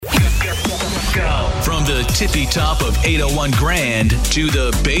the tippy top of 801 Grand to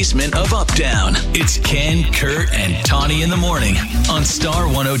the basement of Uptown. It's Ken, Kurt, and Tawny in the morning on Star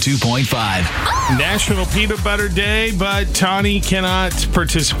 102.5. National Peanut Butter Day, but Tawny cannot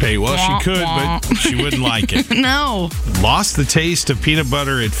participate. Well, she could, but she wouldn't like it. No. Lost the taste of peanut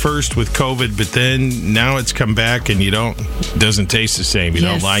butter at first with COVID, but then now it's come back and doesn't taste the same. You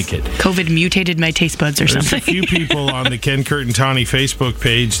don't like it. COVID mutated my taste buds or There's something. a few people on the Ken, Kurt, and Tawny Facebook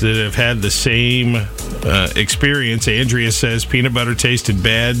page that have had the same experience. Andrea says peanut butter tasted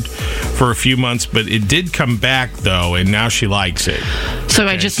bad for a few months, but it did come back, though, and now she likes it. So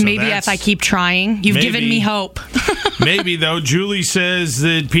if I keep trying, you've given me hope. Maybe, though. Julie says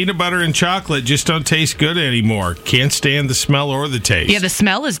that peanut butter and chocolate just don't taste good anymore. Can't stand the smell or the taste. Yeah, the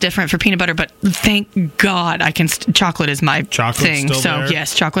smell is different for peanut butter, but thank God chocolate is my thing. Still so, there?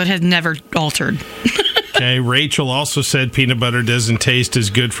 yes, chocolate has never altered. Okay, Rachel also said peanut butter doesn't taste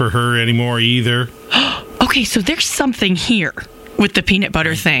as good for her anymore either. Okay, so there's something here with the peanut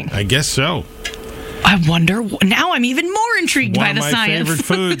butter thing. I guess so. I wonder. Now I'm even more intrigued by the science. One of my favorite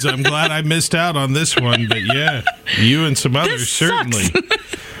foods. I'm glad I missed out on this one, but yeah, you and some others certainly.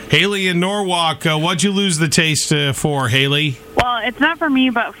 Haley in Norwalk, what'd you lose the taste for, Haley? Well, it's not for me,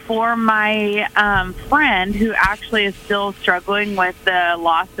 but for my friend who actually is still struggling with the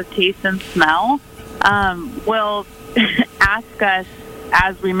loss of taste and smell. Will ask us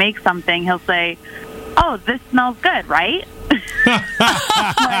as we make something. He'll say, "Oh, this smells good, right?" This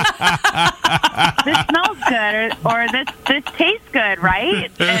smells good, or this tastes good, right?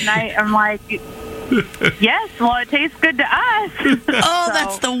 And I'm like, yes, well, it tastes good to us. Oh,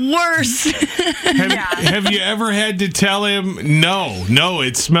 that's the worst. Have you ever had to tell him, no,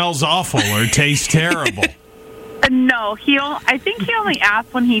 it smells awful or tastes terrible? No, I think he only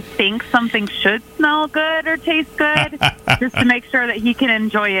asks when he thinks something should smell good or taste good, just to make sure that he can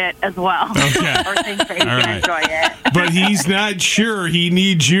enjoy it as well. Okay. Or think that he can enjoy it. But he's not sure. He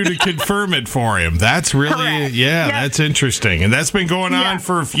needs you to confirm it for him. That's really, that's interesting. And that's been going on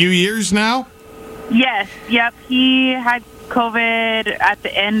for a few years now? Yes, yep. He had COVID at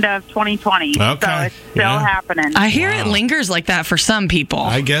the end of 2020. Okay. So it's still happening. I hear it lingers like that for some people.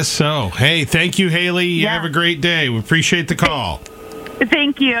 I guess so. Hey, thank you, Haley. You have a great day. We appreciate the call.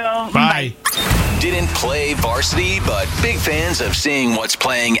 Thank you. Bye. Didn't play varsity, but big fans of seeing what's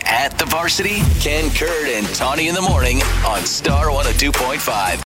playing at the varsity? Ken, Kurt, and Tawny in the morning on Star 102.5.